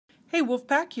Hey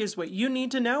Wolfpack, here's what you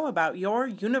need to know about your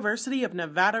University of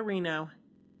Nevada, Reno.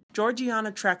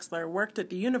 Georgiana Trexler worked at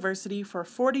the university for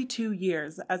 42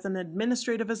 years as an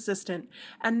administrative assistant,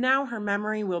 and now her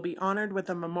memory will be honored with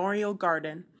a memorial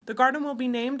garden. The garden will be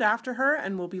named after her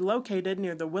and will be located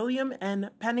near the William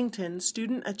N. Pennington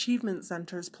Student Achievement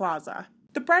Center's plaza.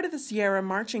 The Pride of the Sierra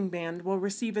Marching Band will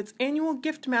receive its annual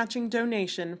gift matching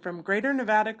donation from Greater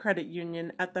Nevada Credit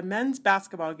Union at the men's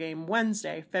basketball game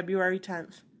Wednesday, February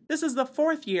 10th. This is the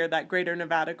fourth year that Greater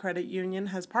Nevada Credit Union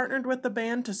has partnered with the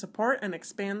band to support and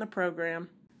expand the program.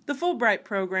 The Fulbright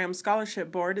Program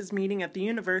Scholarship Board is meeting at the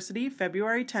university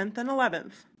February 10th and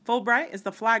 11th. Fulbright is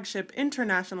the flagship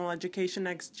international education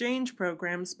exchange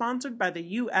program sponsored by the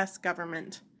U.S.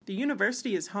 government. The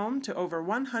university is home to over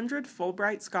 100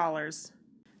 Fulbright scholars.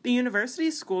 The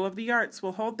university's School of the Arts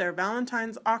will hold their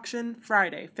Valentine's auction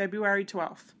Friday, February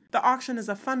 12th. The auction is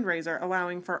a fundraiser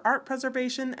allowing for art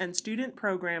preservation and student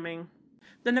programming.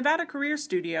 The Nevada Career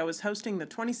Studio is hosting the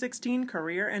 2016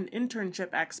 Career and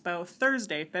Internship Expo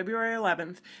Thursday, February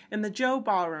 11th in the Joe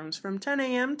Ballrooms from 10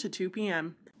 a.m. to 2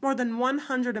 p.m. More than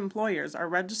 100 employers are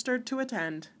registered to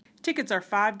attend. Tickets are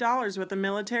 $5 with a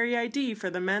military ID for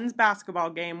the men's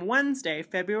basketball game Wednesday,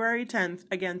 February 10th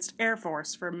against Air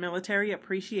Force for Military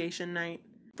Appreciation Night.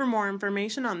 For more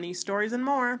information on these stories and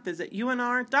more, visit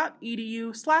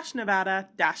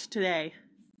unr.edu/Nevada-today.